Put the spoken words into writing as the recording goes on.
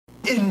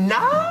And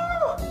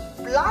now,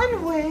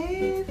 Blind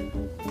Wave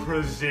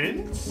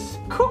presents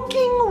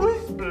Cooking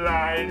with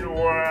Blind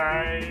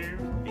Wave.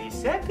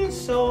 This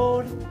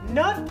episode,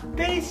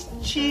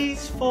 nut-based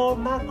cheese for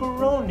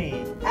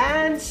macaroni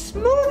and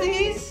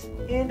smoothies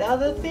and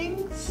other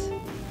things.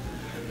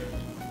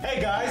 Hey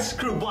guys,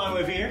 crew Blind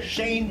Wave here,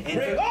 Shane and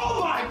Rick.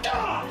 Oh my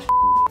gosh!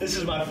 This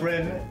is my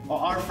friend,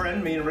 our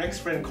friend, me and Rick's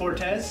friend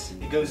Cortez.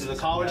 He goes to the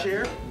college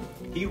here.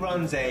 He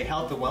runs a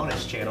health and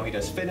wellness channel. He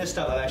does fitness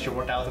stuff. I've actually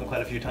worked out with him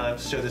quite a few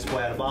times. Show this boy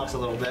how to box a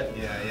little bit.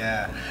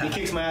 Yeah. He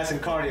kicks my ass in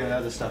cardio and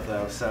other stuff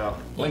though, so.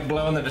 Link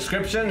below in the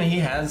description. He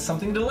has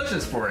something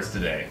delicious for us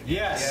today.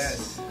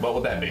 Yes. What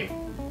would that be?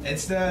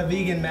 It's the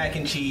vegan mac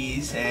and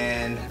cheese,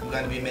 and I'm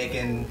going to be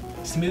making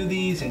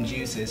smoothies and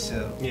juices,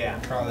 so yeah.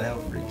 For all the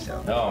health freaks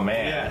out there. Oh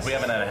man, yes. We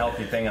haven't had a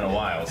healthy thing in a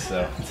while,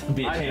 so it'll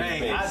be a change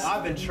of pace.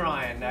 I've been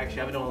trying,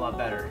 actually. I've been doing a lot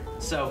better.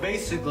 So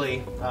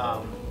basically,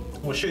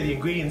 we'll show you the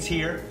ingredients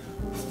here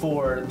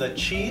for the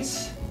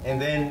cheese,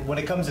 and then when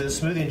it comes to the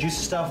smoothie and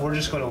juicy stuff, we're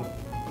just going to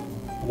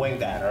wing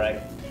that, all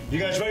right? You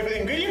guys ready for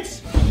the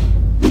ingredients?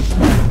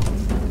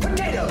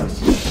 Potatoes,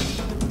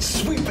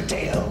 sweet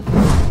potato,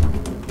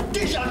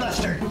 Dijon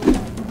mustard,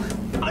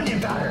 onion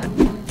powder,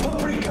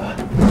 paprika,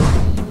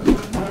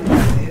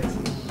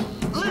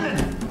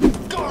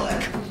 lemon,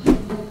 garlic,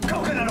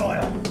 coconut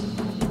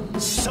oil,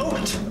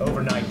 soaked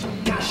overnight,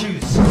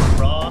 cashews,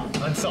 raw,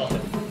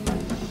 unsalted.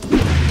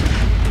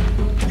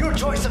 Your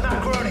choice of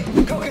macaroni,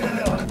 coconut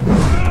milk,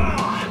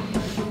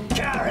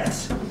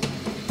 carrots,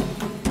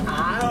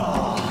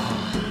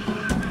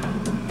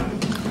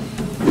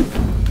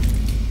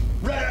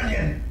 red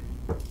onion.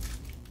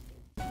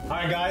 All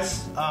right,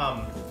 guys.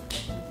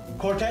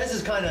 Cortez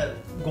is kind of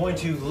going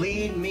to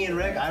lead me and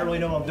Rick. I don't really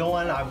know what I'm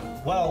doing.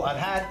 I've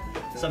had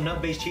some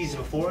nut-based cheeses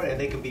before, and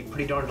they can be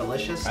pretty darn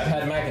delicious. I've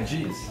had mac and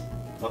cheese.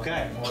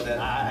 Okay, well then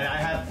I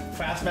have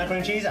Kraft's macaroni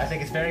and cheese. I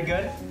think it's very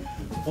good.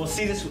 We'll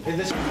see if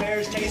this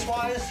compares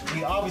taste-wise.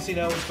 We obviously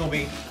know it's going to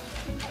be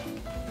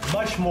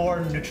much more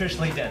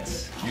nutritionally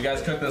dense. You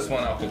guys cook this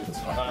one, I'll cook this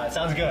one.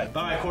 Sounds good.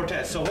 All right,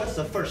 Cortez, so what's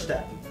the first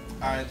step?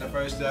 Alright, the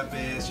first step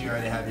is you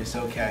already have your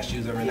soaked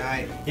cashews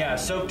overnight. Yeah,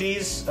 soak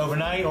these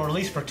overnight or at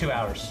least for 2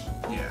 hours.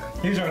 Yeah.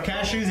 Here's our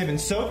cashews. They've been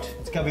soaked.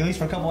 It's got to be at least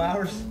for a couple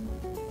hours.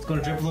 It's going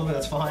to drip a little bit,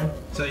 that's fine.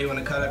 So you want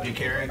to cut up your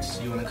carrots,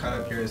 you want to cut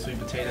up your sweet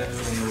potato,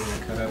 and you want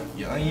to cut up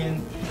your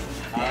onion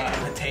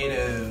and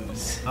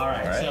potatoes. All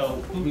right,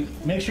 so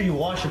make sure you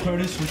wash your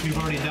produce, which we've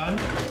already done.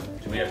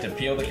 Do we have to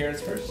peel the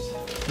carrots first?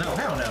 No,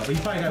 hell no. But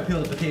you probably got to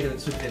peel the potato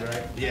and sweet potato,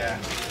 right? Yeah.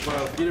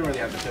 Well, you don't really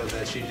have to peel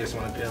this. You just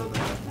want to peel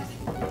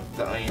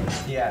the onion.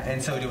 Yeah,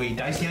 and so do we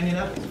dice the onion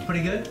up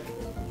pretty good?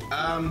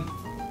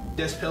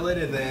 Just peel it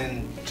and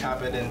then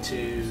chop it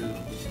into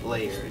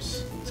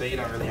layers. So you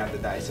don't really have to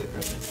dice it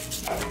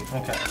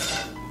really. Okay.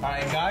 All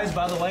right, guys,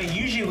 by the way,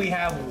 usually we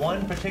have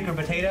one particular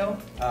potato,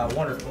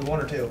 one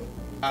or two.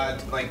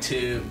 Like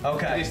two.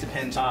 Okay. It just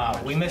depends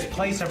on we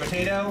misplaced our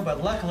potato,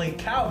 but luckily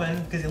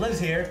Calvin, because he lives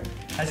here,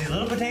 has these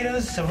little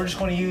potatoes, so we're just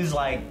going to use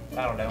like,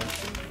 I don't know,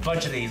 a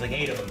bunch of these, like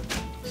 8 of them.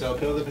 So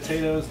peel the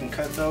potatoes and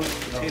cut those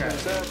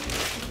potatoes up.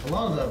 A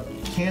lot of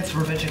the cancer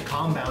prevention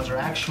compounds are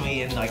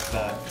actually in like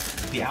the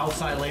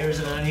outside layers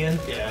of an onion.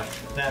 Yeah.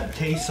 That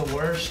tastes the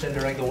worst and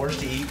they're like the worst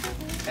to eat.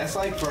 That's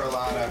like for a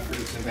lot of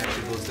fruits and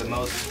vegetables, the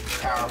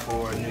most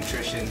powerful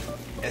nutrition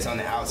is on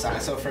the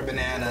outside. So for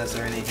bananas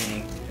or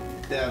anything,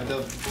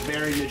 the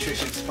very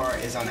nutritious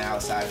part is on the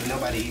outside, but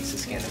nobody eats the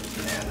skin of a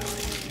banana.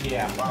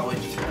 Yeah. Why would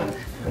you?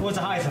 Well, it's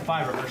the highest in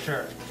fiber for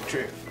sure.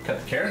 True. Cut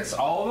the carrots,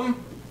 all of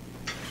them?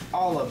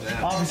 All of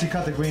them. Obviously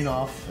cut the green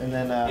off and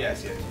then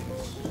Yes.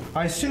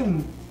 I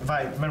assume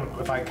I know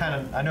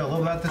a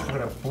little about this, we're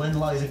gonna blend a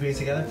lot of these ingredients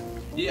together.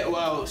 Yeah,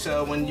 well,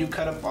 so when you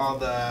cut up all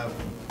the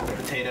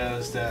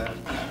potatoes, the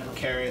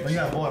carrots. Well, you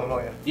gotta boil them,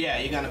 don't you? Yeah,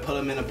 you're gonna put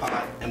them in a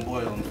pot and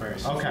boil them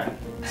first. Okay.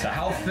 So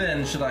how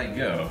thin should I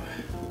go?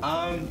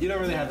 You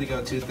don't really have to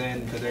go too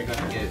thin because they're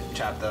gonna get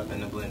chopped up in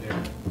the blender.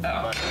 Oh,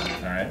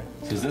 all right.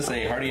 So is this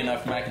a hearty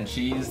enough mac and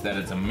cheese that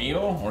it's a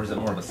meal, or is it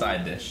more of a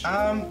side dish?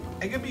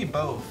 It could be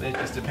both. It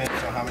just depends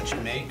on how much you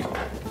make.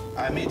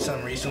 I made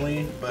some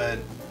recently, but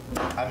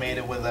I made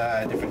it with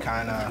a different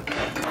kind of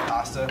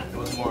pasta. It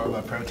was more of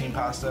a protein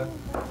pasta.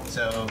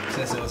 So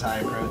since it was high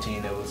in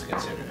protein, it was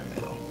considered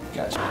a meal.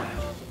 Gotcha.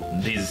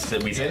 These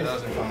that we Yeah, said?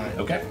 those are fine.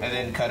 Okay. And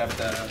then cut up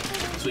the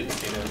sweet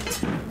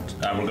potatoes.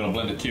 We're gonna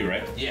blend it too,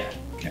 right? Yeah.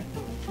 Okay.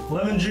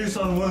 Lemon juice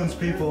on wounds,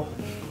 people.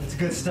 It's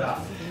good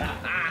stuff.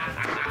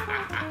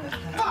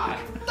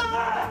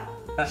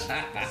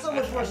 So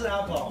much worse than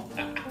alcohol.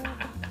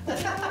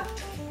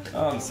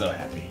 Oh, I'm so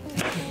happy.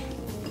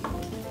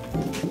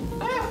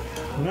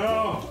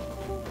 No,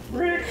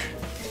 Rick.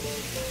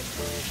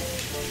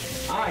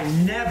 I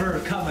never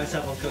cut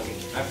myself on cooking.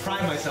 I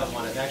pride myself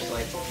on it,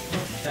 actually.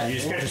 You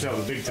just cut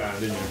yourself a big time,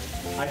 didn't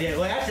you? I did.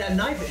 Well, actually, that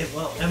knife,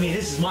 well, I mean,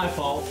 this is my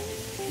fault.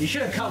 You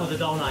should have cut with a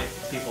dull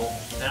knife, people.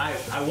 And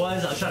I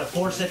was trying to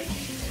force it.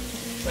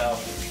 So.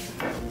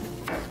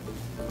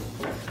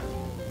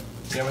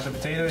 Yeah, with the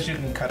potatoes, you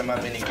can cut them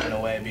up any kind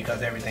of way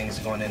because everything's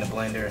going in the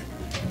blender.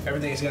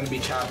 Everything's going to be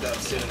chopped up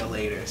sooner or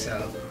later,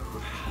 so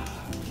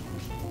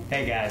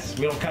Hey guys,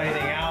 we don't cut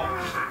anything out.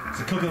 It's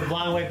a cooking the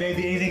blind way,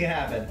 baby. Anything can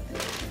happen.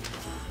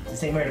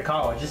 This ain't Marietta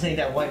College. This ain't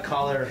that white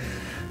collar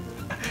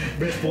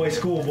rich boy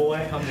school boy.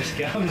 I'm just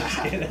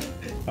kidding.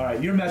 All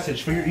right, your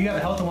message for you have a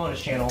health and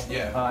wellness channel.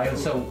 Yeah.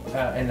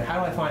 And how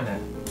do I find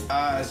that?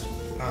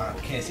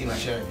 Can't see my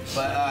shirt,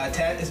 but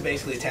Tad is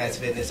basically Tad's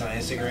Fitness on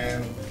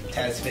Instagram.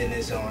 Tad's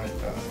Fitness on.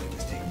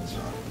 Let's take this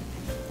off.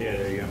 Yeah,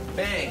 there you go.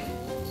 Bang!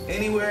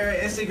 Anywhere,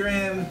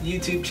 Instagram,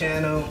 YouTube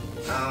channel,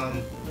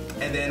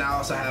 and then I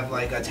also have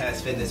like a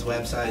Tad's Fitness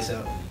website.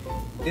 So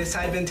just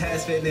type in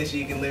Tad's Fitness,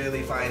 you can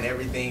literally find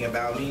everything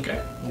about me.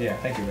 Okay. Yeah,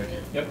 thank you, Rick.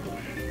 Yep.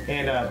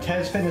 And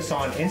Tad's Fitness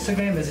on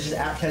Instagram, is it just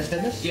at Tad's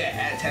Fitness? Yeah,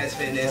 at Tad's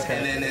Fitness, Okay.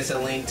 and then there's a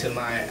link to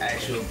my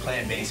actual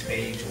plant-based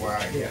page where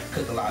I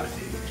cook a lot of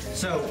food.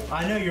 So,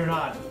 I know you're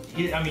not,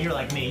 you're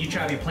like me, you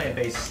try to be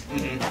plant-based,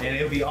 and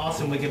it would be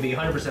awesome we could be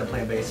 100%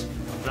 plant-based,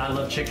 but I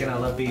love chicken, I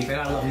love beef, and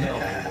I love milk.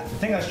 The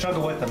thing I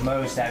struggle with the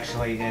most,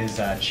 actually, is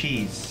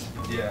cheese.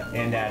 Yeah.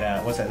 And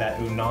that, what's that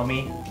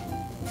umami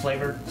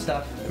flavored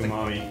stuff?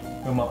 Umami.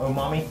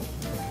 Umami?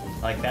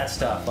 Like that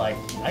stuff, like,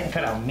 I can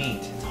cut out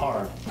meat, it's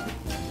hard.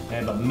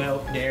 But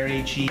milk,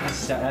 dairy,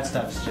 cheese, that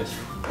stuff's just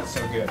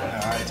so good.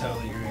 I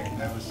totally agree.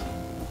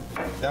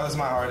 That was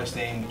my hardest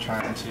thing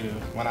trying to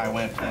when I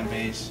went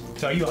plant-based.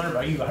 So are you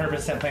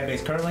 100%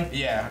 plant-based currently?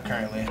 Yeah,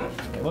 currently.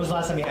 When was the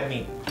last time you had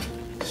meat?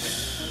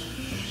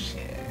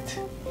 Shit.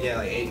 Yeah,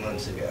 like 8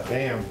 months ago.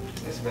 Damn.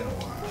 It's been a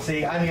while.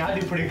 See, I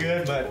do pretty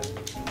good, but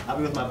I'll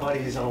be with my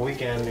buddies on a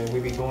weekend and we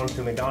be going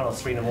to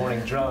McDonald's 3 in the morning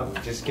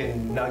drunk, just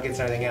getting nuggets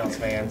and everything else,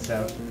 man.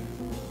 So,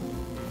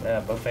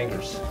 both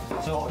fingers.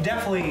 So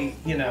definitely,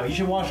 you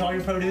should wash all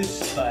your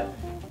produce, but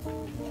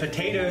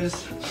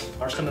potatoes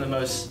are some of the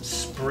most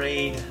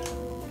sprayed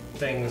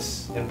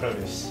things in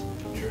produce.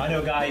 I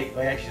know a guy,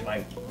 actually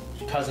my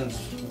cousin's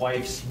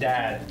wife's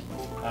dad,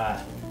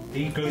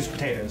 he grows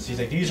potatoes. He's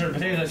like, these are the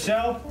potatoes I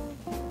sell,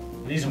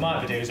 these are my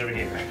potatoes over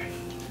here.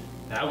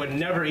 And I would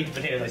never eat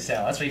the potatoes I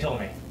sell. That's what he told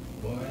me.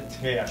 What?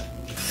 Yeah.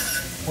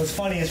 What's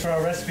funny is for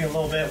our recipe in a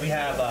little bit, we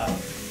have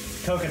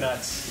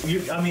coconuts. The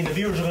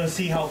viewers are going to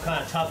see how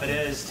kind of tough it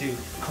is to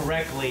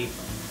correctly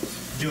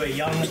do a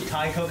young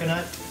Thai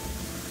coconut.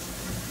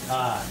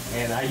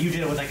 And you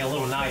did it with like a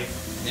little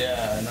knife.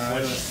 Yeah, no,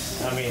 Which,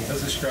 it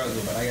was a struggle,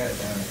 but I got it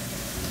down.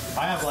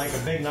 I have like a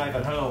big knife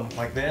at home,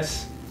 like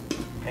this.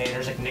 Hey,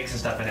 there's like nicks and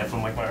stuff in it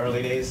from like my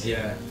early days.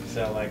 Yeah.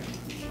 So like.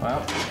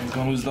 Well, I'm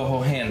gonna lose the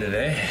whole hand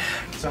today.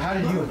 So how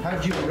did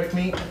you and Rick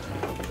meet?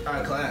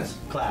 Class.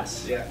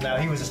 Class. Yeah. Now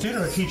he was a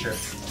student or a teacher?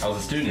 I was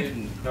a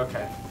student.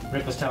 Okay.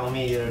 Rick was telling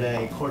me the other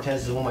day,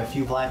 Cortez is one of my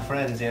few black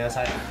friends, so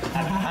I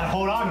had to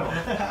hold on to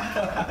him.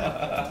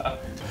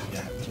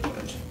 Yeah.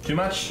 Too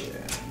much? Yeah.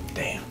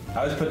 Damn.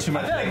 I always put too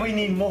much. I feel like we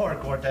need more,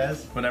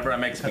 Cortez. Whenever I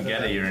make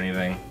spaghetti or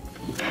anything.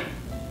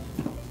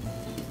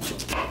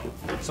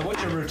 So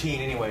what's your routine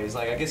anyways?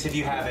 Like, I guess if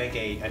you have like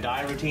a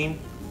diet routine,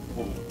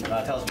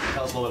 tell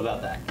us a little bit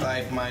about that.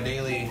 Like my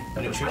daily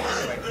nutrition,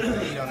 like what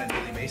I eat on a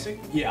daily basis.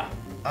 Yeah.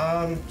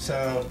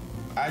 So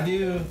I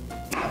do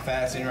a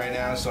fasting right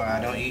now, so I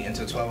don't eat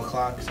until 12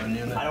 o'clock. So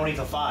noon. I don't eat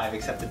till 5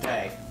 except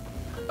today.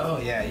 Oh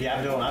yeah. Yeah,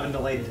 I've been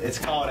delayed. It's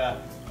called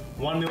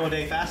 1 meal a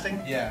day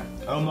fasting. Yeah.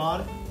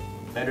 OMAD.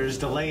 And there's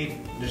delayed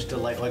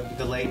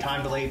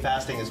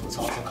fasting is what's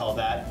also called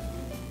that.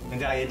 And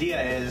the idea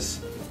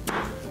is,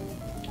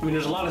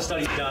 there's a lot of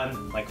studies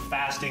done, like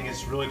fasting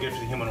is really good for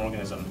the human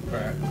organism.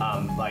 Right.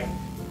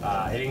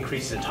 It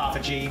increases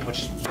autophagy, which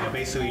is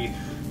basically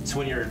it's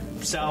when your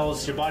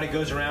body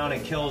goes around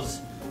and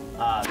kills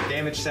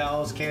damaged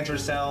cells, cancer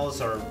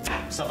cells, or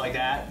stuff like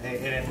that. And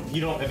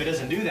if it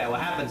doesn't do that, what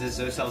happens is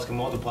those cells can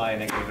multiply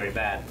and they can be very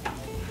bad.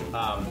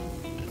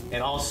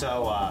 And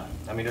also,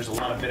 there's a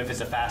lot of benefits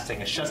of fasting.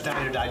 It shuts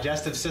down your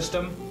digestive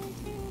system,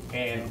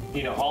 and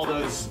all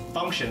those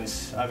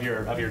functions of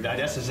your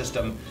digestive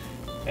system,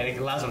 and it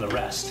allows them to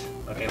rest.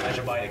 Okay, allows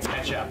your body to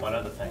catch up on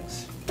other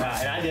things. And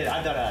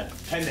I've done a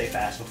 10-day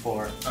fast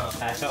before.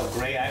 And I felt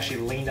great. I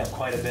actually leaned up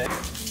quite a bit,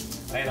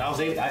 and I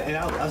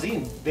was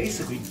eating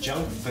basically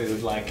junk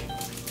food like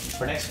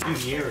for the next few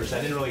years.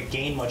 I didn't really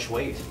gain much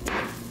weight,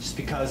 just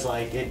because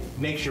like it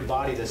makes your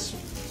body this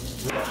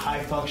really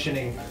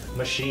high-functioning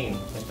machine.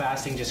 And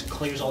fasting just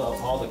clears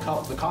all the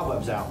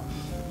cobwebs out.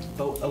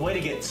 But a way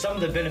to get some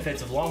of the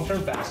benefits of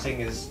long-term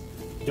fasting is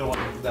doing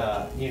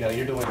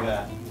you're doing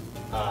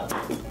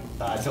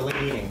delayed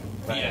eating.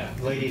 Right? Yeah.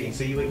 Delayed eating.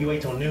 So you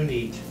wait till noon to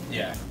eat.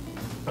 Yeah.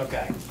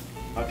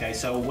 Okay.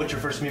 So what's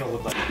your first meal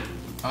look like?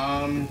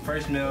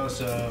 First meal,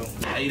 so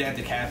I eat at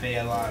the cafe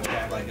a lot. We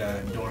have like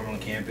a dorm on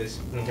campus.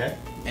 Okay.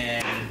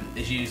 And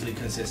it usually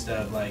consists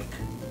of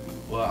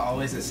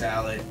always a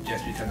salad,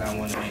 just because I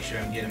want to make sure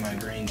I'm getting my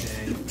greens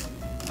in.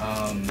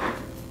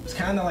 It's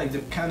kind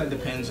of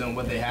depends on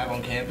what they have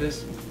on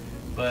campus,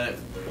 but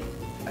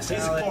a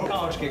salad. He's a poor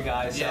college kid,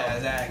 guys. So. Yeah,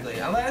 exactly.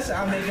 Unless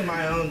I'm making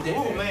my own dinner.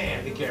 Oh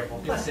man, be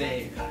careful. Just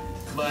say,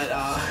 but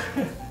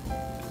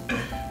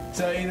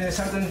so either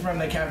something from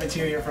the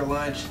cafeteria for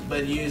lunch,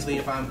 but usually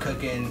if I'm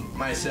cooking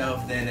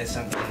myself, then it's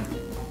something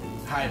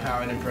high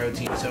powered in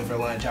protein. So for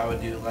lunch, I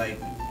would do like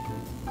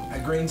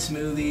green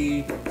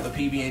smoothie with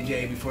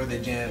PB&J before the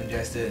gym,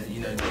 just to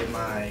get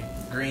my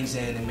greens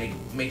in and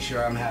make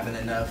sure I'm having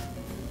enough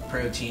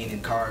protein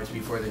and carbs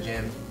before the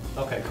gym.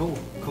 Okay, cool.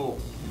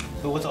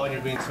 So what's all in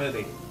your green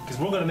smoothie? Because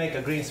we're gonna make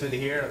a green smoothie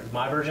here,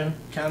 my version.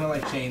 Kind of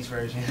like Shane's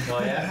version. Oh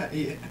yeah?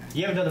 Yeah.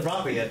 You haven't done the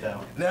broccoli yet though.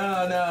 No,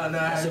 I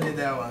haven't did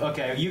that one.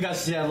 Okay, you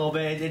guys see that a little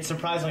bit. It's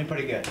surprisingly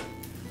pretty good.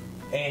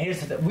 And here's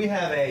the thing. We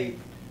have a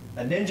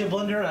Ninja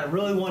blender, and I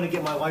really want to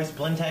get my wife's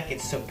Blendtec.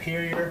 It's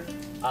superior,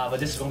 but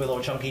this is gonna be a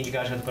little chunky. You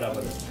guys have to put up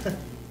with it.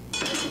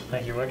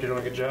 Thank you, Rick. You're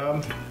doing a good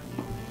job.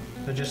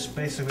 So just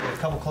basically a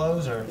couple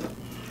cloves, or?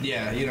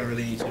 Yeah, you don't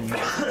really need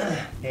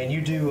to. And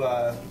you do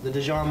the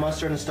Dijon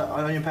mustard and stuff,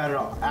 onion powder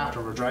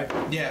afterwards, right?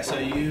 Yeah, so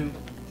you.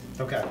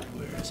 Okay.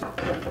 Where is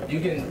it?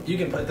 You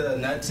can put the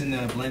nuts in the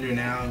blender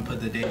now and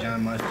put the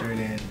Dijon mustard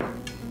in.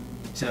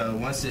 So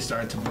once this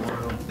starts to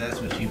boil,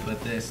 that's what you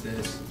put this.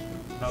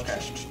 Okay.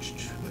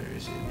 Where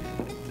is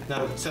it?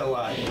 Now, so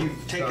you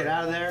take it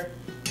out of there.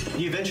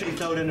 You eventually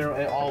throw it in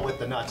there all with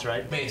the nuts,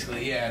 right?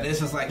 Basically, yeah.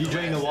 This is like. You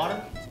drain the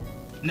water?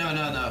 No,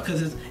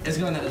 because it's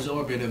gonna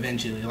absorb it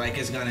eventually. Like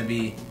it's gonna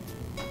be.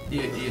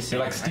 You're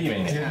like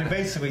steaming it. You're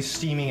basically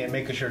steaming it,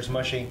 making sure it's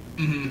mushy,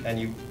 and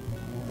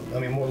a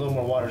little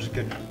more water is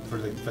good for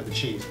the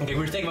cheese. Okay,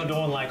 we're thinking about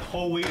doing like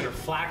whole wheat or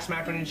flax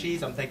macaroni and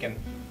cheese. I'm thinking,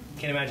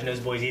 can't imagine those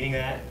boys eating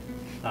that.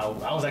 I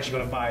was actually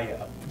going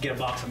to get a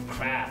box of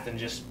Kraft and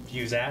just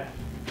use that,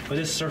 but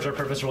this serves our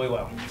purpose really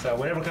well. So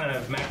whatever kind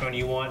of macaroni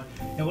you want,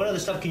 and what other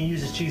stuff can you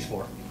use this cheese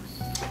for?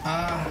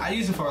 I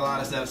use it for a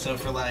lot of stuff. So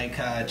for like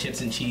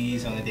chips and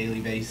cheese on a daily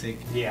basis.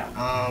 Yeah.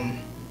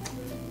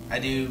 I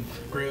do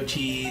grilled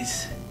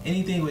cheese.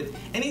 Anything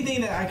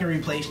that I can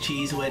replace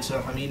cheese with. So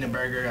if I'm eating a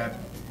burger,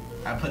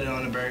 I put it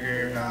on the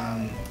burger.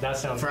 That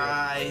sounds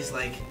fries good.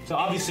 like. So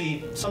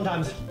obviously,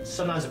 sometimes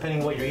depending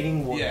on what you're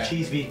eating, will the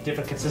cheese be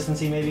different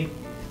consistency maybe?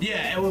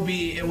 Yeah,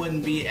 it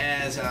wouldn't be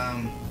as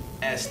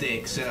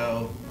thick.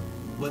 So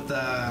with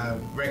the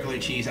regular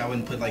cheese, I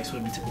wouldn't put like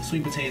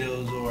sweet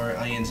potatoes or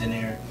onions in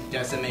there,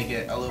 just to make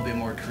it a little bit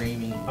more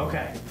creamy.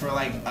 Okay. For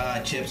like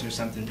chips or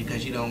something,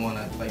 because you don't want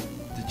to like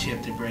the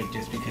chip to break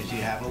just because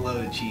you have a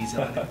load of cheese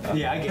on it.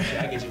 Yeah, I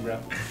get you, bro.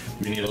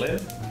 You need a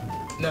lid?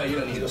 No, you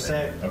don't need to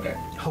say. Okay.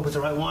 Hope it's the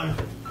right one.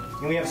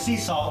 And we have sea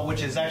salt,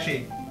 which is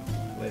actually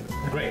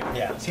great.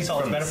 Yeah, sea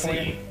salt is better for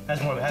you.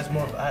 Has more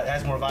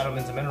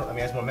vitamins and minerals.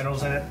 Has more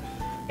minerals in it.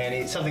 And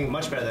it's something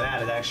much better than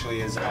that. It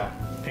actually is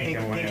pink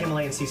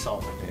Himalayan sea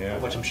salt,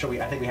 which I'm sure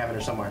I think we have it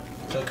there somewhere.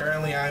 So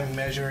currently I'm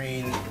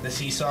measuring the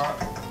sea salt.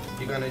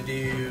 You're gonna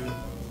do,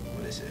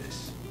 what is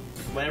this?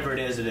 Whatever it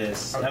is, it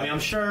is. Okay. I mean, I'm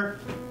sure,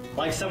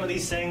 like some of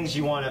these things,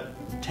 you want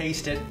to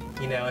taste it.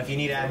 If you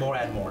need to add more,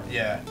 add more.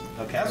 Yeah.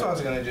 Okay. That's what I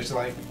was gonna just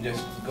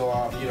go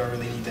off. You don't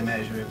really need to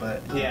measure it,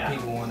 but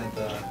people wanted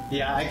the.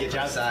 Yeah, I get you.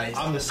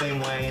 I'm the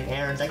same way, and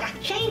Aaron's like,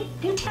 Shane,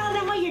 you tell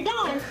them what you're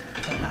doing.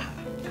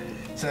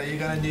 So you're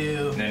gonna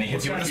do. And then he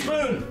hits you with a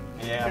spoon.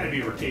 Yeah. It's gotta be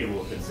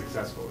repeatable if it's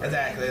successful. Right?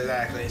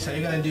 Exactly. So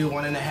you're gonna do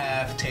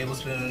 1.5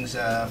 tablespoons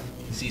of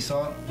sea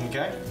salt.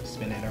 Okay.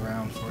 Spin it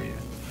around for you.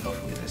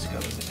 Hopefully this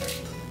goes in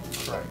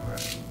there.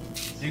 Right.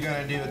 You're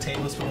gonna do a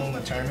tablespoon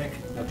of turmeric.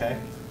 Okay.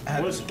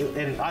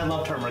 And I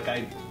love turmeric.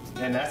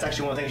 And that's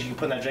actually one of the things you can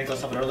put in that drink I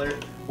was talking earlier.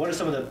 What are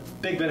some of the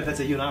big benefits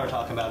that you and I were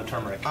talking about of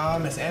turmeric?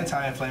 It's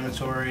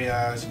anti-inflammatory.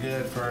 It's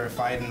good for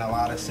fighting a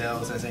lot of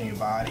cells that's in your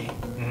body.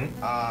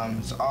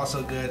 It's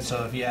also good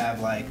so if you have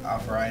like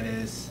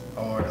arthritis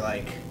or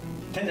like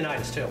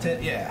tendinitis too.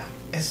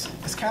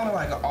 It's kind of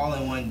like an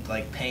all-in-one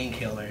like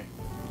painkiller.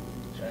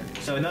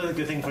 So another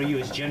good thing for you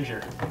is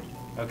ginger.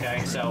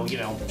 Okay, so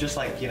just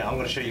like I'm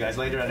going to show you guys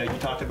later. I know you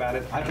talked about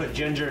it. I put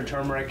ginger and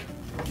turmeric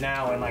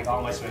now in like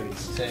all my smoothies.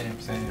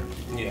 Same.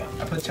 Yeah.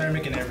 I put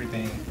turmeric in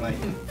everything, like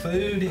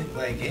food,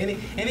 like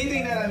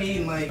anything that I'm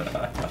eating, like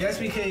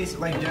just in case,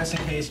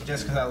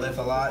 just because I lift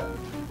a lot,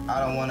 I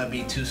don't want to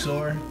be too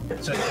sore.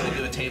 So I'm gonna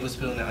do a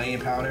tablespoon of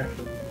onion powder.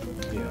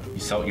 Yeah. You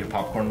salt your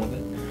popcorn with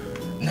it?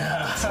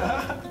 No.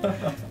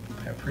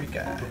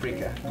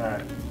 Paprika. All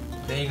right.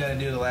 Then you're gonna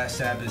do the last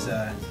step is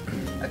a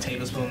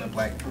tablespoon of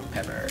black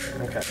pepper.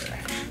 Okay.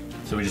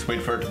 So we just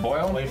wait for it to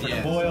boil? Wait for it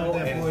to boil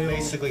and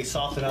basically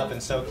soften up. And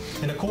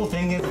the cool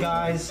thing is,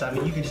 guys, I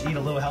mean, you can just eat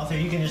a little healthier.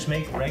 You can just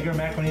make regular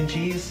macaroni and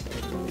cheese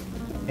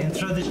and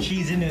throw this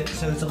cheese into it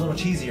so it's a little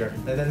cheesier.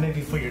 And then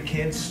maybe for your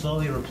kids,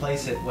 slowly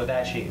replace it with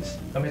that cheese.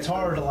 I mean, it's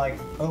hard to like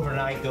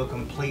overnight go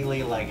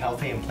completely like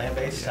healthy and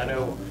plant-based. I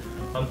know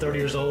I'm 30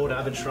 years old.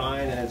 I've been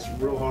trying and it's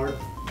real hard.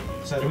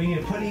 So do we need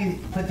to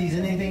put these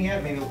in anything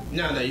yet? Maybe.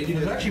 No, you can.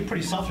 They're actually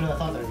pretty softer than I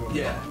thought they were.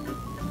 Yeah.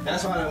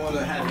 That's why I don't want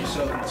to have you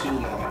soak them too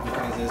long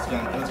because it's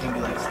gonna be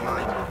like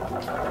slime.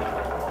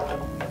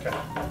 Okay.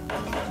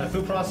 A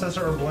food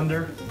processor or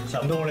blender. So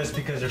I'm doing this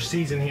because there's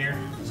seeds in here,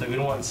 so we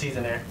don't want seeds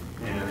in there.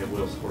 And it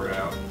will squirt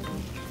out.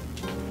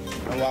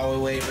 And while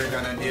we wait, we're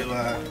gonna do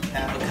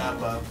half a cup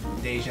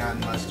of Dijon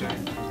mustard.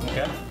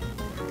 Okay.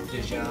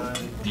 Dijon.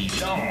 You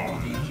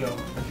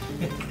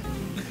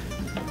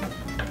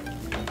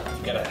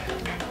gotta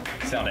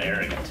sound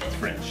arrogant. It's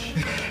French.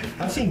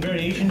 I've seen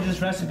variations of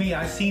this recipe.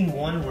 I've seen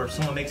one where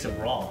someone makes it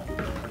raw.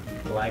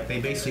 Like they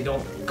basically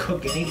don't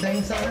cook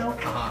anything somehow.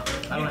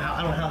 I don't know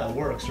how that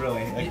works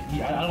really.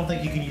 I don't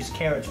think you can use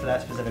carrots for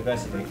that specific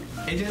recipe.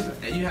 It just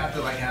you have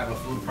to like have a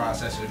food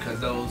processor because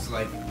those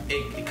like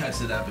it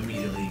cuts it up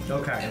immediately.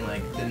 Okay. And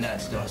like the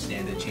nuts don't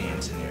stand a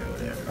chance in there or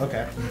whatever.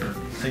 Okay.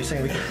 So you're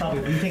saying we could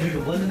probably? You think we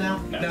can blend it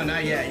now? No,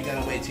 not yet. You're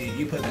gonna wait till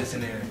you put this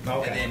in there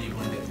Okay. and then you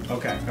blend it.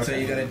 Okay. So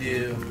you're gonna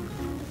do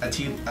a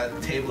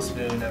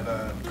tablespoon of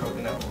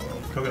coconut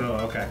oil. Coconut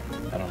oil. Okay.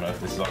 I don't know if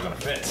this is all gonna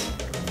fit.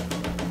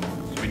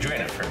 We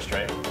drain it first,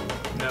 right?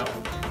 No.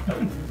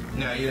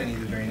 No, you don't need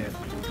to drain it.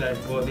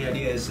 Well, the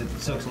idea is it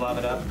soaks a lot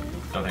of it up.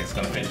 Don't think it's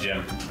gonna fit,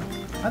 Jim.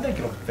 I think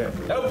it'll fit.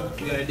 Nope.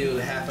 You're gonna do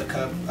half a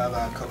cup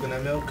of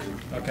coconut milk.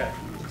 Okay.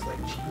 Looks like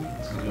cheese.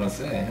 I was gonna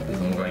say, that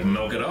doesn't look like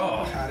milk at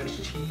all. Cottage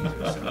cheese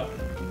or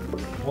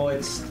something. Well,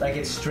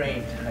 it's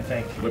strained. I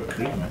think. Whipped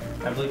cream.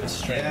 I believe it's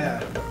strained.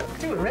 Yeah.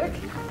 Do it, Rick.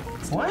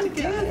 1,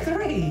 2,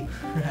 3.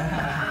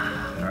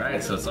 All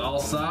right, so it's all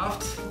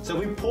soft. So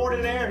we poured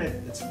in there,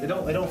 and it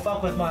don't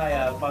fuck with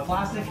my my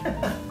plastic.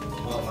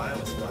 Well, mine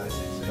was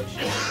plastic, so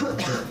you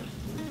should.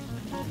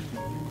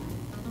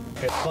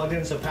 Okay, plugged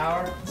in some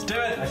power. Let's do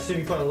it. I assume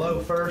you put a low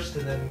first,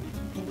 and then.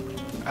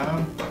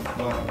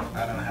 Well,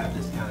 I don't have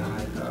this kind of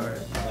high power.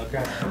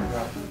 Okay.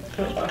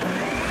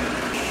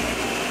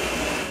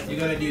 You're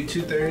gonna do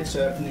 2/3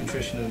 of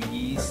nutritional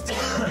yeast.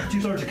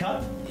 2/3 a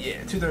cup.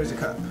 Yeah, 2/3 a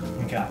cup.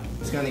 Okay.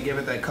 It's gonna give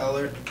it that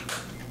color,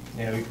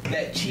 Yeah.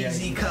 that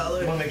cheesy I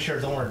color. want to make sure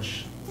it's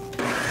orange.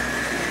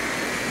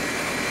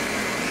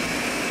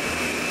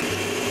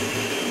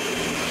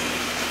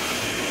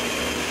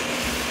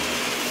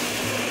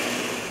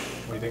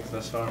 What do you think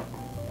thus far?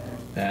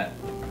 That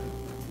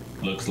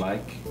looks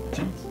like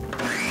cheese.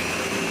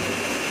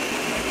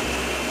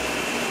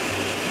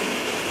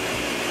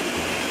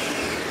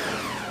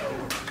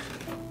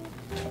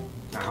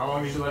 Now, how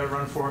long did you let it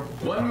run for?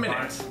 1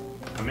 minute.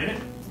 A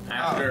minute?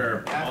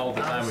 After all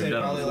the I time would we've say done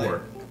it probably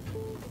before.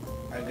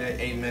 I got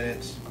 8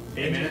 minutes.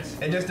 8 minutes?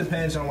 It just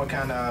depends on what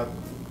kind of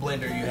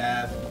blender you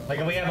have. Like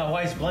if we have my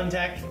wife's blend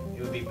tech,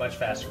 it would be much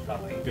faster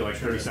probably. I feel like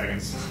 30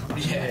 seconds.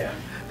 Yeah.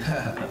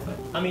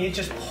 I mean, it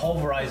just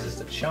pulverizes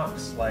the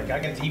chunks. Like I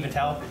can even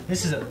tell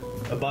this is a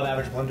above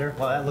average blender.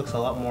 Well, that looks a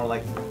lot more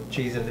like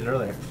cheese than it did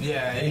earlier.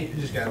 Yeah, you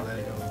just gotta let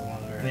it go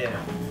longer. Yeah.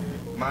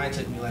 Mine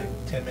took me like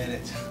 10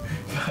 minutes.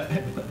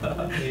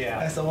 Yeah.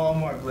 That's a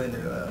Walmart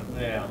blender though.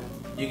 Yeah.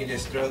 You can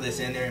just throw this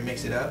in there and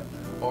mix it up,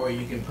 or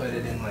you can put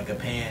it in like a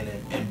pan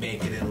and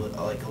bake it in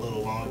like a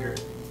little longer,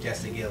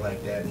 just to get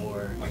like that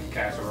more. Like a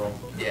casserole.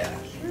 Yeah.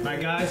 All right,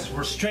 guys,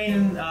 we're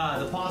straining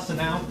the pasta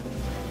now,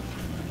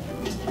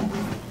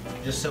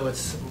 just so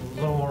it's a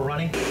little more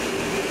runny.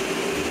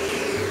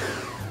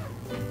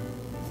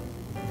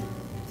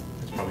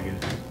 That's probably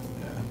good.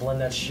 Blend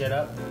that shit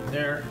up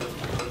there.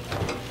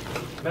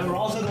 Then we're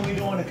also going to be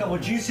doing a couple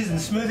of juices and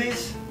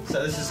smoothies.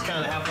 So this is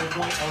kind of halfway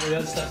point. All the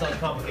other stuff's not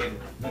complicated.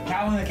 Now,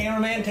 Calvin, the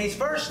cameraman, tastes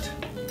first.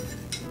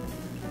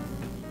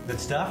 Good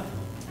stuff.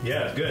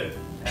 Yeah, it's good.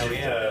 Hell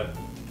yeah.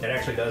 It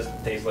actually does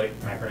taste like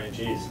macaroni and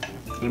cheese.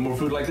 Any more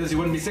food like this, you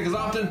wouldn't be sick as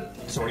often.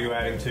 So what are you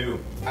adding to?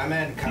 I'm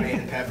adding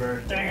cayenne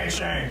pepper. Dang it,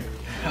 Shane!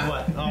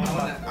 What? Oh,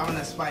 I'm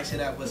gonna spice it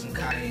up with some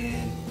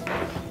cayenne.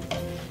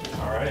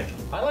 All right.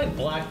 I like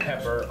black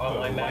pepper on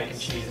my mac and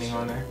cheese. seasoning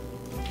on there.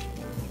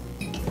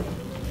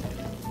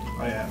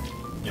 Oh yeah.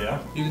 Yeah.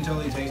 You can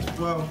totally taste it.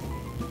 Well,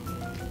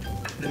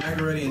 the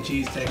macaroni and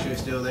cheese texture is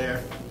still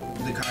there.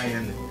 The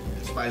cayenne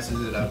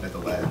spices it up at the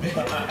last bit.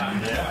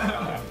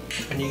 Yeah.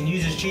 And you can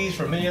use this cheese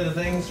for many other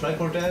things, right,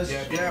 Cortez?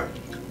 Yeah.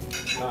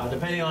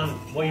 Depending on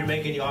what you're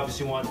making, you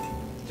obviously want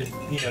to,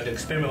 to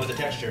experiment with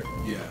the texture.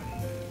 Yeah.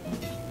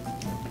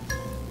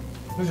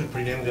 This is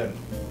pretty damn good.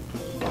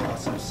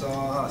 Awesome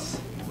sauce.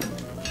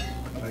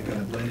 I'm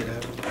gonna blend it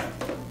up.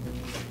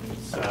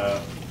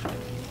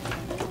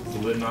 The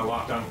lid not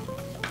locked on.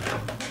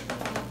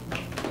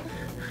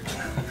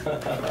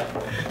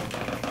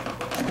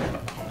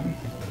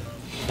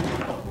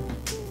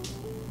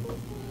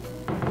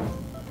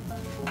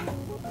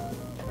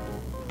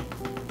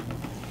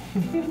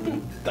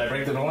 Did I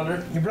break the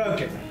blender? You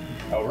broke it.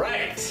 All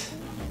right.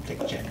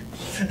 Take a check.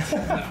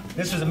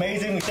 This was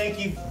amazing. We thank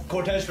you,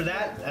 Cortez, for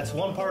that. That's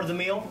one part of the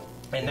meal.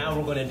 And now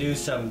we're going to do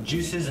some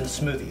juices and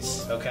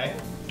smoothies, okay?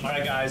 All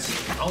right, guys.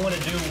 I want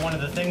to do one of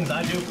the things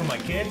I do for my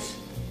kids.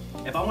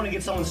 If I want to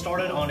get someone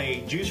started on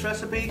a juice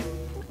recipe,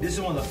 this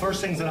is one of the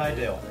first things that I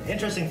do.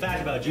 Interesting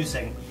fact about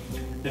juicing.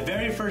 The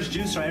very first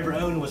juicer I ever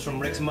owned was from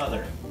Rick's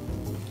mother.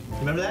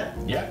 Remember that?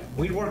 Yeah.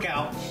 We'd work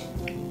out,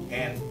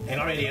 and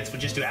our idiots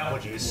would just do apple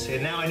juice.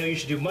 And now I know you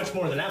should do much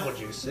more than apple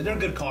juice. And they're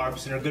good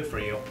carbs, and they're good for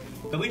you.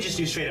 But we just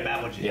do straight up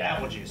apple juice. Yeah.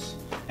 Apple juice.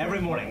 Every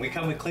morning. We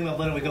come, we clean up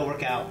blender, we go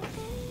work out.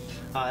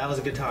 That was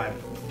a good time.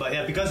 But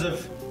yeah, because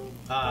of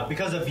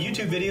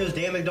YouTube videos,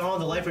 Dan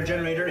McDonald, the Life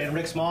Regenerator, and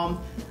Rick's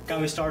mom,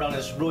 got me started on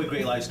this really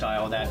great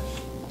lifestyle that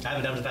I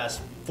haven't done for the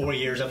past 4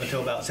 years up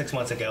until about 6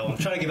 months ago. I'm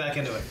trying to get back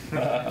into it.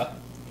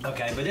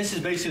 Okay, but this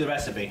is basically the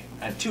recipe.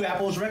 I have 2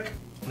 apples, Rick.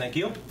 Thank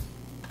you.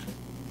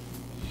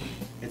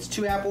 It's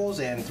 2 apples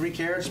and 3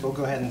 carrots. We'll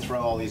go ahead and throw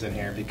all these in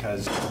here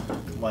because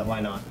why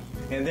not?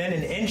 And then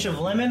an inch of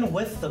lemon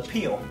with the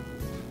peel.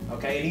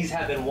 Okay, these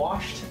have been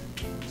washed.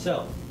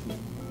 So,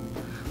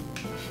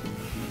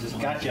 just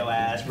got your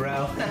ass,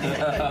 bro.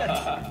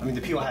 I mean,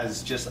 the peel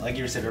has, just like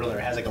you said earlier,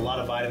 it has like a lot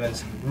of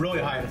vitamins, really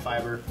high in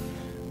fiber.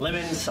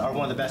 Lemons are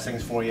one of the best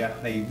things for you.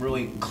 They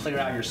really clear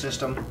out your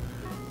system.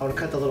 I'm gonna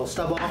cut the little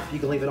stub off. You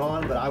can leave it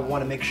on, but I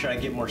want to make sure I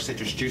get more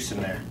citrus juice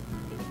in there.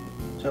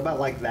 So about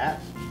like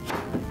that.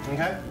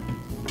 Okay.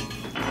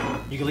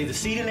 You can leave the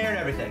seed in there and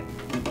everything.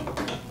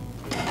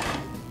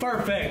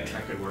 Perfect.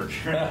 That could work.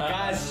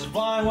 Guys, this is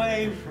Blind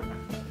Wave.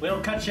 We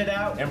don't cut shit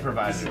out.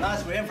 Improvise.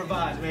 Us, we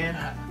improvise,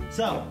 man.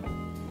 So,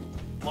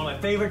 one of my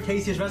favorite,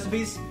 tastiest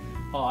recipes.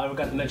 Oh, I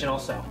forgot to mention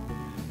also.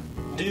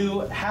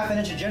 Do half an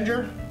inch of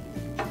ginger.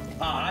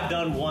 I've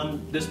done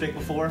one this big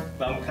before,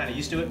 but I'm kind of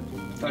used to it.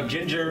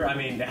 Ginger, I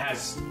mean, it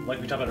has, like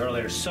we talked about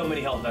earlier, so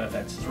many health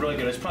benefits. It's really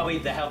good. It's probably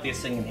the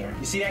healthiest thing in here.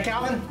 You see that,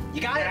 Calvin?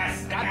 You got it?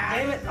 Yes, God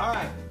damn it. All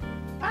right.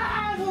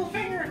 Ah, little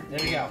finger.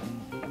 There you go.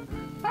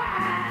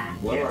 Ah.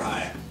 Low or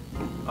high?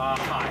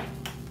 High.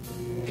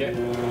 Okay.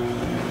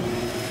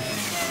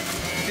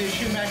 See the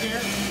shoe back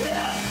here?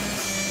 Yeah.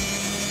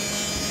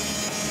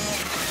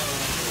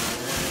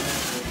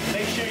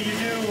 Make sure you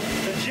do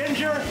the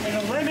ginger and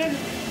the lemon,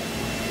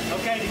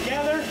 okay,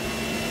 together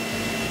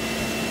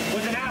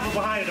with an apple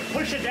behind it to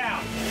push it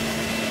down.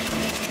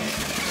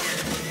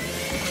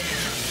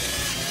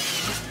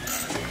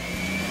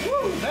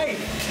 Woo, baby.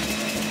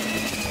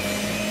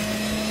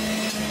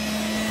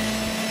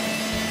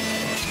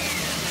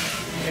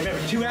 Okay,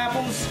 remember, 2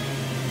 apples,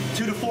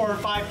 2 to 4 or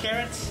 5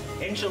 carrots,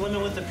 inch of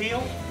lemon with the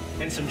peel,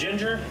 and some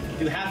ginger.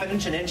 Do half an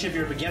inch if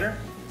you're a beginner.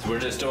 So we're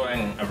just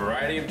doing a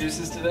variety of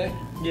juices today?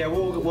 Yeah,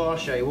 well, I'll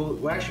show you.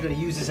 We're actually going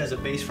to use this as a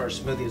base for our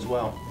smoothie as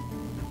well.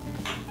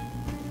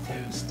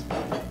 Toast.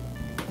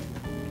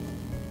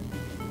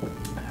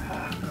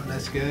 Oh,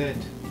 that's good.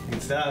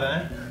 Good stuff,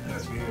 huh?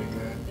 That's really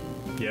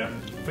good. Yeah.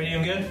 Pretty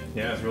damn good?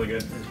 Yeah, it's really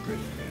good. That's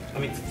pretty good. I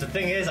mean, the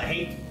thing is, I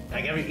hate,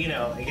 like,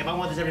 like if I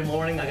want this every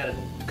morning, I gotta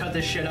cut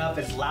this shit up.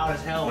 It's loud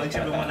as hell, wakes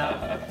everyone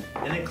up.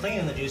 And then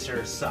cleaning the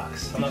juicer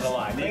sucks. I'm not gonna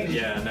lie.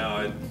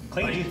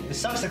 It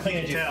sucks to clean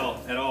a juicer.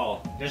 Tell at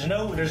all.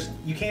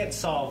 You can't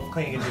solve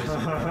cleaning a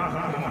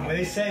juicer. When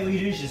they say what you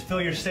do is just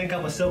fill your sink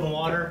up with soap and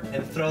water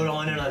and throw it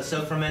on there and let it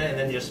soak for a minute and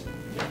then just,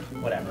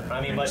 whatever.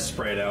 I mean, but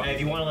spray it out. If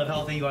you want to live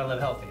healthy, you want to live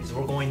healthy. So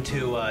we're going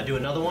to do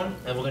another one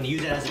and we're going to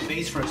use it as a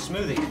base for a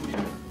smoothie.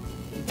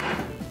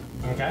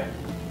 Okay.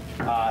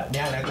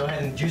 Now go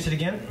ahead and juice it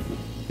again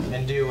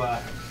and do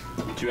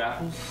 2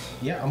 apples?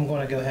 yeah, I'm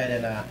going to go ahead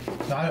and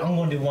I'm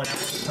going to do 1 apple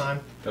this time.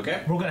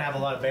 Okay. We're going to have a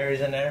lot of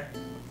berries in there.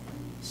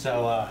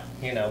 So,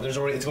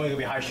 it's going to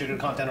be high sugar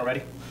content already.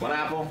 1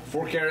 apple,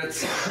 4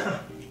 carrots,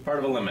 part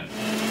of a lemon.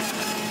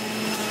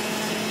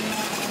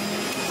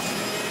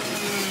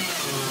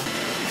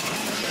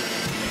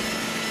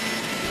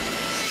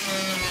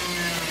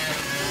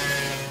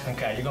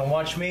 Okay, you're going to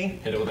watch me.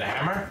 Hit it with a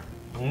hammer?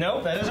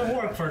 Nope, that doesn't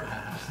work for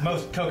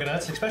most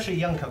coconuts, especially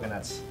young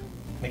coconuts.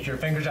 Make your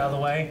fingers out of the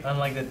way,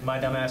 unlike my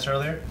dumb ass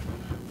earlier.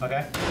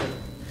 Okay?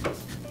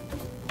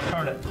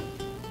 Turn it.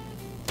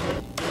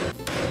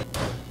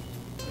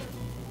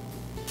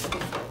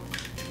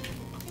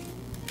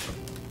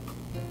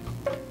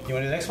 You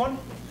want to do the next one?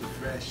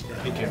 Fresh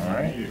stuff. Be careful. All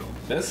right.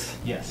 This?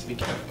 Yes, be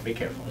careful. Be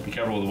careful. Be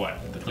careful with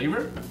what? The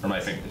cleaver or my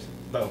fingers?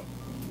 Boom.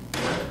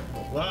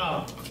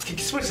 Wow.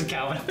 Switch to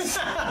Calvin.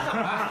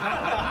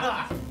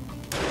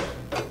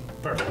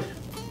 Perfect.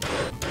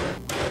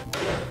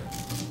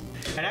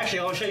 And actually,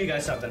 I'll show you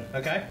guys something,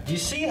 okay? Do you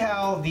see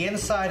how the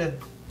inside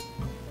of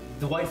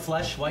the white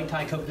flesh, white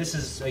Thai coconut, this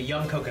is a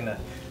young coconut.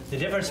 The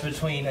difference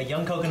between a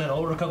young coconut and an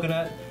older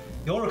coconut,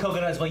 the older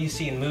coconut is what you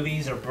see in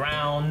movies, or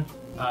brown.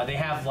 They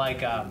have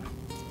like A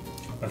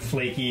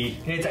flaky.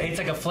 it's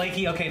like a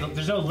flaky, okay,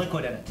 there's no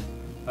liquid in it.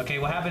 Okay,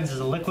 what happens is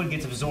the liquid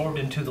gets absorbed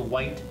into the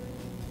white,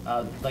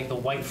 like the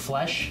white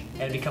flesh,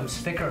 and it becomes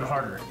thicker and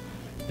harder.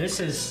 This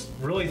is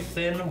really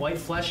thin white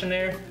flesh in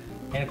there,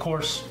 and of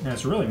course, And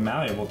it's really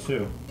malleable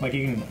too. Like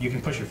you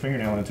can push your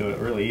fingernail into it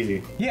really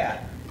easy.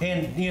 yeah.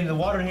 And the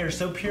water in here is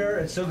so pure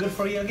and so good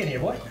for you. Get in here,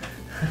 boy.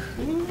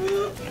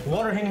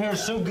 Water in here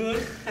is so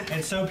good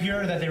and so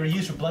pure that they were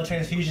used for blood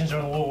transfusions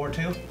during World War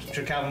II. I'm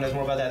sure Calvin knows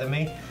more about that than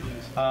me.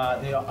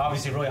 They are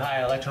obviously really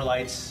high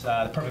electrolytes,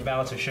 the perfect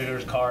balance of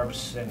sugars,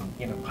 carbs, and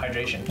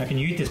hydration. Now, can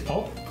you eat this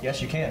pulp?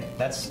 Yes, you can.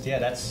 That's.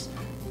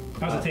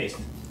 How's it taste?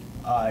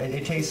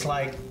 It tastes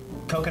like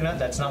coconut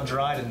that's not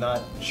dried and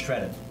not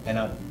shredded and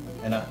not.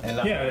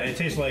 Yeah, it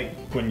tastes like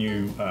when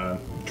you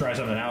dry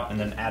something out and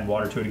then add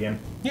water to it again.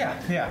 Yeah.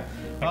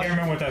 I can't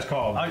remember what that's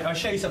called. I'll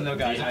show you something though,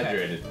 guys. Okay.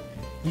 Dehydrated.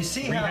 You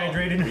see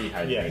Rehydrated?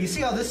 Rehydrated. Yeah. You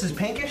see how this is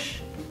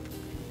pinkish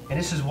and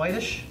this is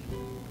whitish?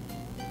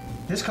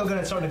 This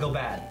coconut's starting to go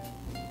bad.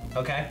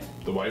 Okay?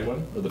 The white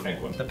one or the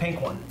pink one? The pink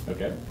one.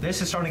 Okay.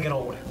 This is starting to get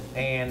old.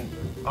 And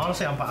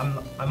honestly,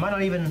 I might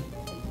not even.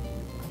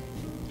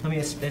 I mean,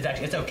 it's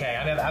okay.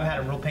 I've had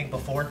a real pink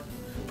before.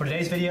 For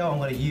today's video, I'm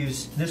going to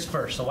use this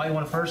first, the white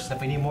one first. If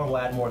we need more, we'll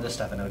add more of this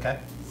stuff in it, okay?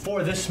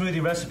 For this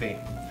smoothie recipe,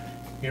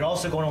 You're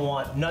also going to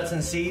want nuts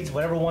and seeds,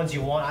 whatever ones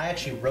you want. I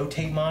actually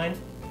rotate mine,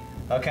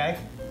 okay?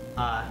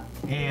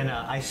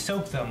 I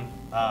soak them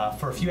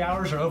for a few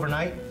hours or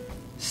overnight.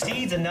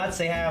 Seeds and nuts,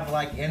 they have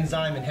like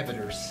enzyme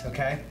inhibitors,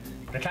 okay?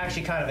 They're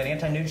actually kind of an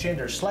anti-nutrient.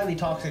 They're slightly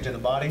toxic to the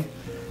body.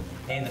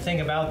 And the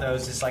thing about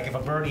those is like if a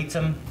bird eats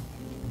them,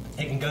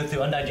 it can go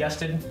through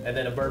undigested, and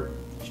then a bird,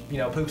 you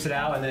know, poops it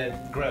out and then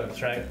it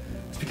grows, right?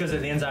 It's because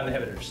of the enzyme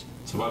inhibitors.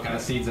 So what kind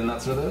of seeds and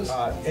nuts are those?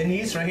 In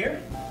these right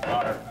here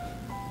are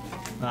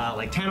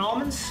like 10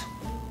 almonds,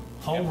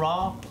 whole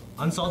raw,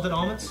 unsalted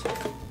almonds,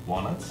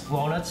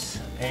 Walnuts,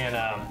 and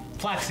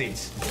flax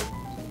seeds.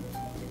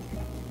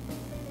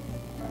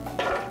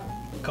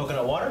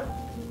 Coconut water.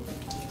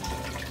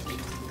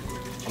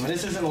 I mean,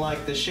 this isn't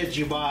like the shit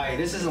you buy.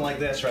 This isn't like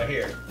this right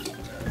here,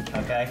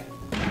 okay?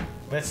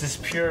 This is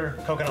pure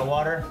coconut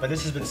water, but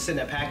this has been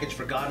sitting in a package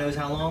for God knows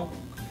how long,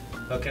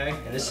 okay?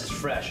 And this is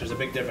fresh. There's a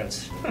big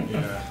difference.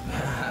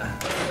 Yeah.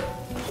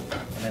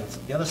 And then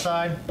the other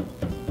side.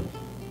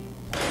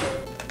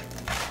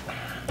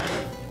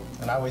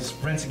 And I always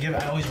rinse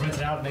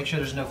it out and make sure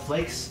there's no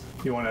flakes.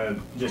 You want to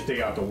just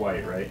dig out the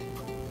white, right?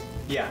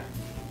 Yeah.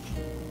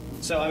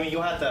 So, I mean,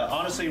 you'll have to,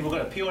 honestly, we're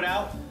going to peel it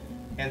out,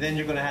 and then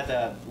you're going to have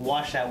to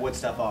wash that wood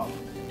stuff off.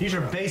 These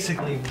are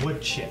basically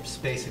wood chips,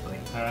 basically,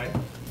 all right?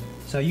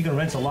 So you can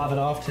rinse a lot of it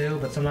off, too,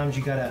 but sometimes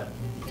you got to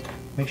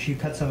make sure you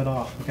cut some of it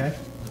off, okay?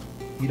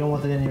 You don't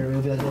want that in here.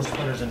 There'll be like little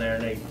splinters in there,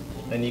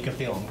 and you can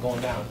feel them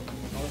going down.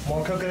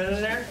 More coconut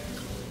in there.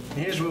 And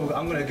here's what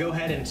I'm going to go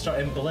ahead and start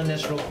and blend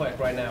this real quick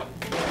right now.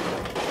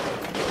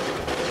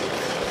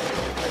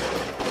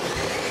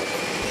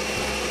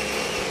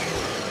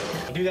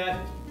 I do that,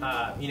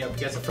 you know,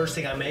 because the first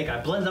thing I make,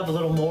 I blend up a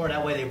little more.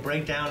 That way they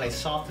break down, they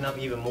soften up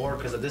even more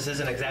because this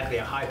isn't exactly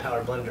a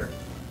high-powered blender.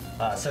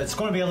 So it's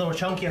going to be a little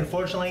chunky,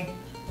 unfortunately.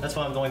 That's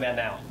why I'm doing that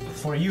now.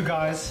 For you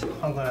guys,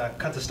 I'm going to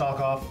cut the stalk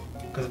off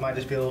because it might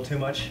just be a little too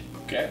much.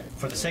 Okay.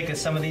 For the sake of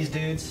some of these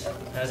dudes,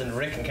 as in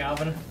Rick and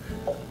Calvin,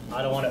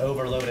 I don't want to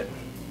overload it.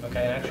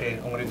 Okay, actually,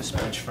 I'm going to do the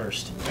spinach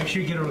first. Make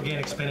sure you get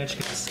organic spinach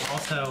because it's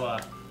also,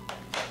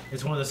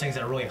 it's one of those things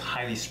that are really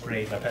highly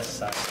sprayed by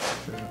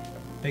pesticides.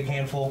 Big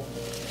handful.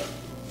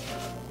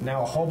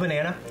 Now a whole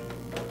banana.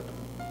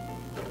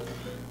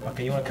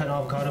 Okay, you want to cut an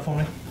avocado for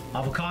me?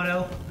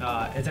 Avocado,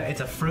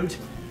 it's a fruit.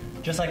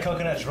 Just like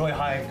coconut, it's really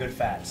high in good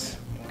fats.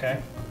 Okay?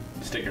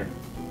 Sticker.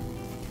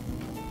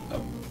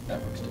 Oh,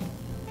 that works too.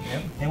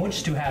 Yep. And we'll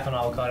just do half an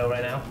avocado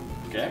right now.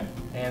 Okay.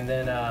 And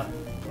then,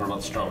 What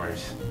about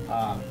strawberries?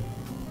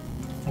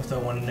 we'll throw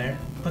one in there.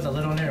 Put the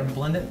lid on there and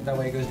blend it. That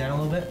way it goes down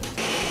a little bit.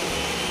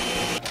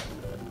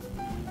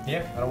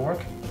 Yeah, that'll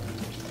work.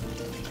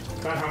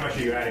 About how much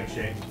are you adding,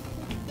 Shane?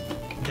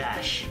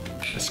 Dash.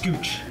 A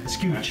scooch. A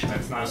scooch.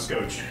 That's not a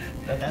scotch.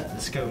 That's the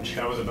scotch.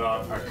 That was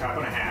about a cup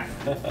and a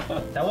half.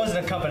 That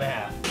wasn't a cup and a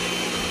half.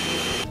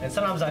 And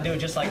sometimes I do it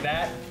just like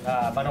that,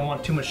 if I don't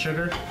want too much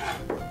sugar.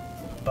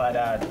 But,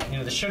 you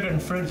know, the sugar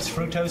and fruits,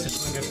 fructose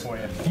is really good for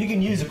you. You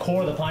can use the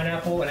core of the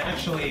pineapple, and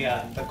actually,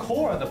 the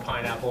core of the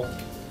pineapple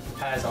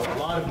has a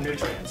lot of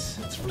nutrients.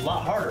 It's a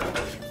lot harder.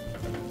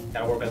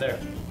 Gotta work it there.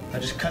 I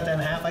just cut that in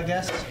half, I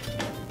guess.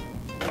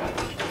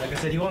 Like I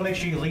said, you want to make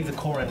sure you leave the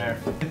core in there.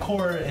 The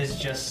core is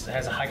just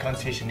has a high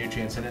concentration of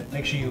nutrients in it.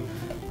 Make sure you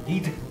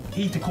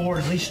eat the core,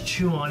 at least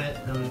chew on it.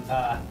 And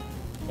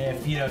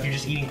if you're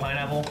just eating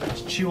pineapple,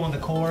 just chew on the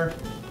core.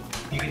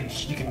 You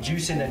can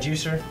juice in the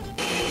juicer.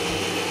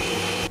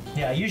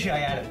 Yeah, usually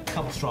I add a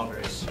couple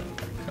strawberries.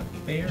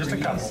 Just a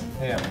couple.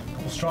 Yeah, a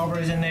couple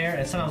strawberries in there,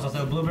 and sometimes I'll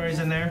throw blueberries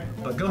in there.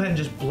 But go ahead and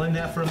just blend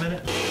that for a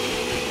minute.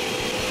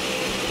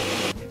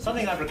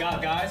 Something I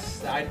forgot, guys,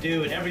 that I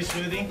do in every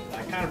smoothie,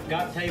 I kind of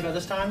forgot to tell you about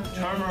this time.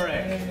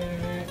 Turmeric.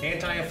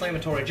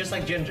 Anti-inflammatory, just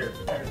like ginger.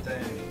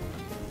 Everything.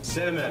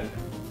 Cinnamon.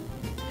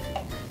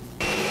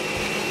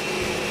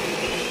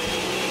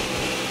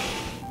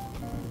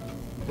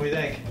 What do you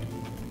think?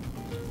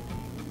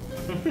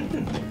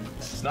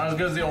 It's not as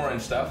good as the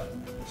orange stuff,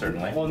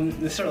 certainly. Well,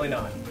 certainly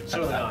not.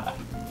 Certainly not.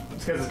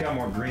 It's because it's got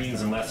more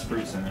greens and less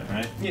fruits in it,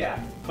 right?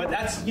 Yeah, but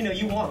that's,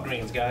 you want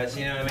greens, guys,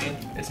 you know what I mean?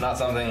 It's not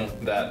something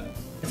that...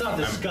 It's not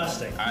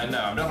disgusting. I know,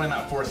 I'm definitely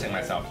not forcing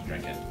myself to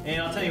drink it.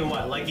 And I'll tell you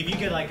what, like if you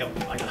get like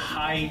a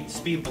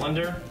high-speed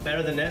blender,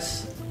 better than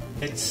this,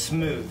 it's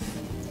smooth.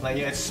 Like,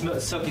 yeah, it's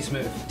silky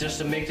smooth. Just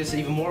to make this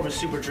even more of a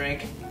super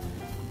drink,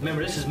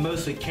 remember this is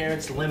mostly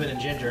carrots, lemon, and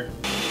ginger.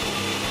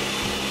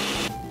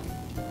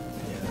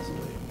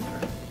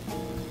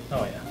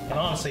 Oh yeah, and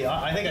honestly,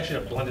 I think I should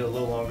have blended a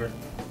little longer.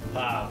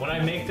 When I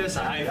make this,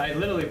 I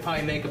literally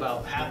probably make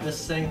about half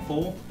this thing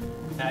full,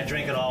 and I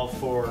drink it all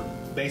for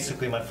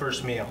basically my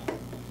first meal.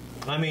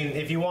 I mean,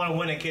 if you want to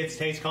win a kid's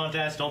taste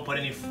contest, don't put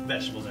any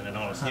vegetables in it,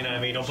 honestly. You know what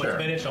I mean? Don't put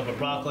spinach, don't put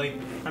broccoli.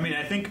 I mean,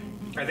 I think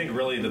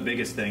really the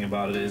biggest thing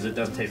about it is it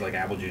doesn't taste like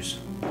apple juice.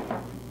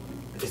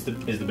 Is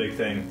the big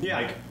thing. Yeah.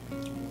 Like,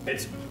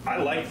 I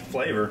like the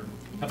flavor.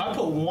 If I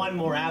put one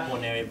more apple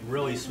in there, it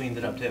really sweetens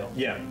it up too.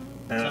 Yeah, and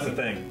that's the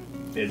thing.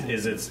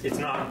 It's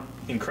not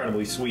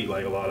incredibly sweet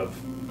like a lot of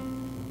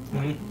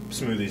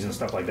smoothies and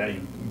stuff like that you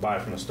buy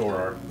from the store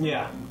are.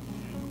 Yeah,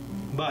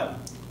 but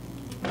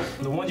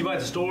The ones you buy at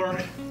the store,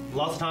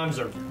 lots of times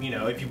are,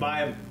 if you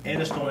buy them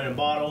in a store in a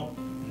bottle,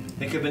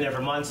 they could have been there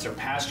for months. They're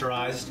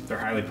pasteurized. They're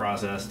highly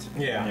processed.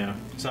 Yeah.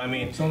 So I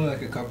mean, It's only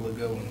like a couple of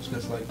good ones,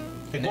 because like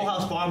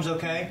Bullhouse Farm's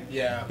okay.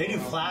 Yeah. They do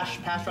flash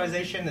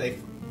pasteurization, and they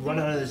run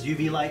under this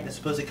UV light that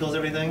supposedly kills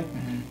everything.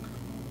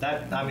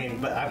 But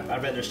I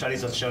read their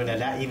studies on showing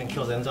that even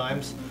kills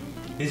enzymes.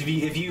 If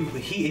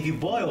you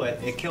boil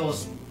it, it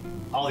kills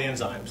all the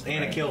enzymes,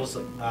 and it kills.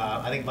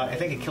 I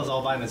think it kills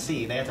all vitamin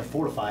C. They have to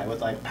fortify it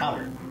with like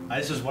powder.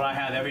 This is what I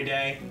have every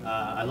day.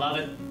 I love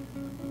it.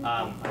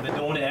 I've been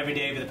doing it every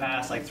day for the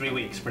past like 3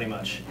 weeks, pretty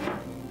much,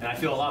 and I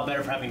feel a lot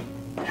better for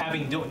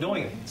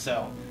doing it.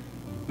 So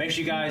make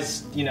sure you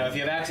guys, if you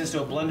have access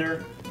to a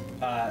blender,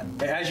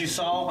 as you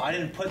saw, I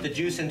didn't put the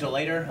juice into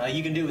later.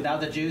 You can do it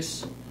without the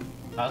juice.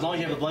 As long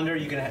as you have a blender,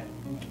 you can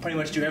pretty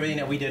much do everything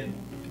that we did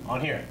on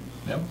here.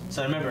 Yep.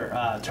 So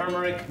remember,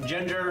 turmeric,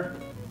 ginger.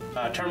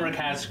 Turmeric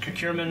has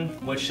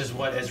curcumin, which is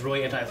what is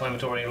really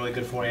anti-inflammatory and really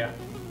good for you.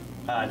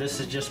 This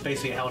is just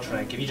basically a health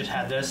drink. If you just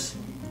had this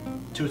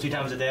 2 or 3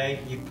 times a day,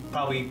 you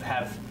probably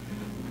have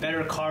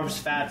better carbs,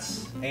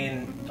 fats,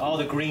 and all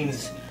the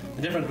greens.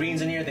 The different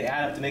greens in here, they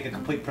add up to make a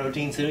complete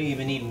protein, so you don't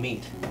even need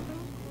meat.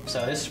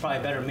 So this is probably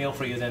a better meal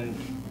for you than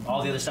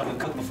all the other stuff we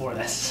cooked before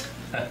this.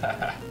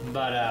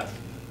 But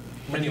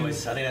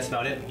anyways, I think that's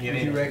about it. Would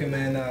you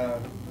recommend,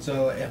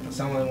 so if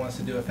someone wants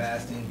to do a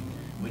fasting,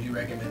 would you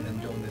recommend them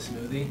doing the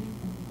smoothie?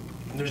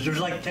 There's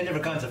like 10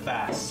 different kinds of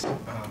fasts.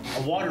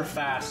 A water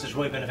fast is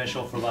really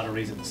beneficial for a lot of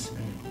reasons.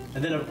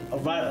 And then a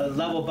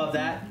level above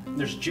that,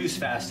 there's juice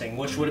fasting,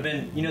 which would have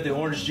been, the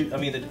orange juice,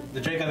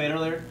 the drink I made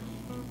earlier,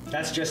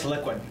 that's just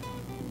liquid.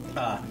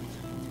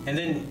 And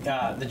then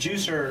the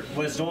juicer,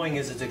 what it's doing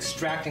is it's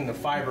extracting the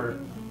fiber,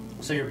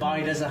 so your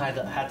body doesn't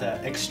have to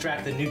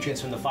extract the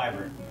nutrients from the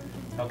fiber.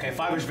 Okay,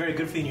 fiber is very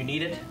good for you and you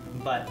need it,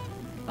 but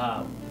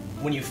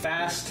when you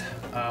fast,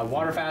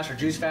 water fast or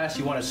juice fast,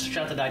 you want to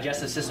shut the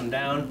digestive system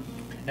down,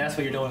 and that's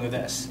what you're doing with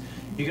this.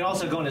 You can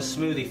also go into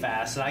smoothie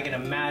fast, and I can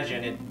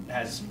imagine it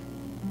has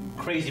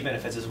crazy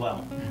benefits as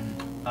well.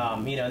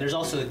 There's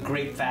also the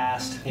grape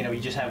fast, you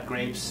just have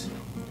grapes.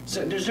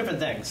 So there's different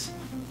things.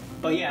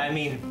 But yeah,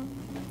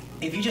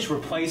 if you just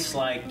replace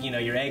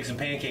your eggs and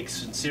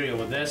pancakes and cereal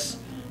with this,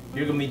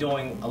 you're going to be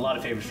doing a lot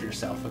of favors for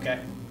yourself, okay?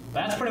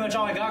 That's pretty much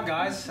all I got,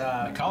 guys.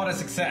 Call it a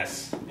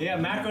success. Yeah,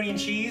 macaroni and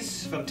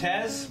cheese from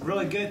Tez.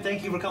 Really good.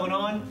 Thank you for coming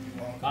on.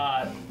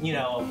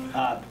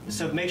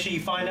 So make sure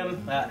you find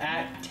them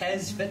at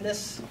Tez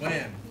Fitness.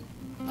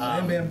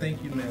 Bam,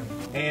 thank you, man.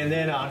 And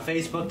then on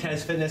Facebook,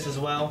 Tez Fitness as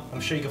well. I'm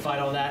sure you can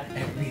find all that.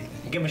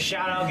 Give him a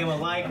shout out, give him a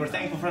like. We're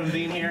thankful for him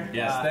being here.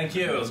 Yes, thank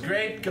you. It was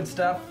great. Good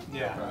stuff.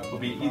 Yeah. We'll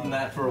be eating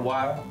that for a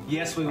while.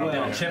 Yes, we will.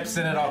 Little chips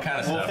in it, all kind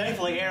of Well, stuff.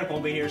 thankfully Eric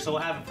won't be here, so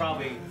we'll have it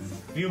probably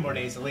a few more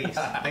days at least.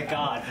 Thank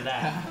God for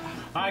that.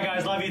 All right,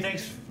 guys, love you.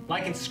 Thanks.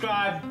 Like and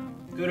subscribe.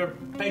 Go to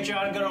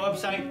Patreon, go to our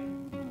website.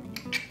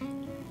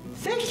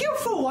 Thank you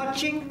for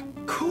watching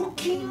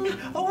Cooking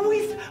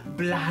with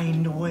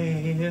Blind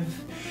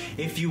Wave.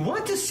 If you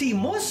want to see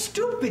more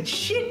stupid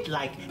shit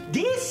like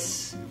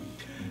this,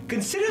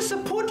 consider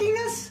supporting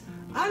us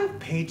on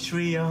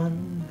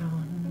Patreon.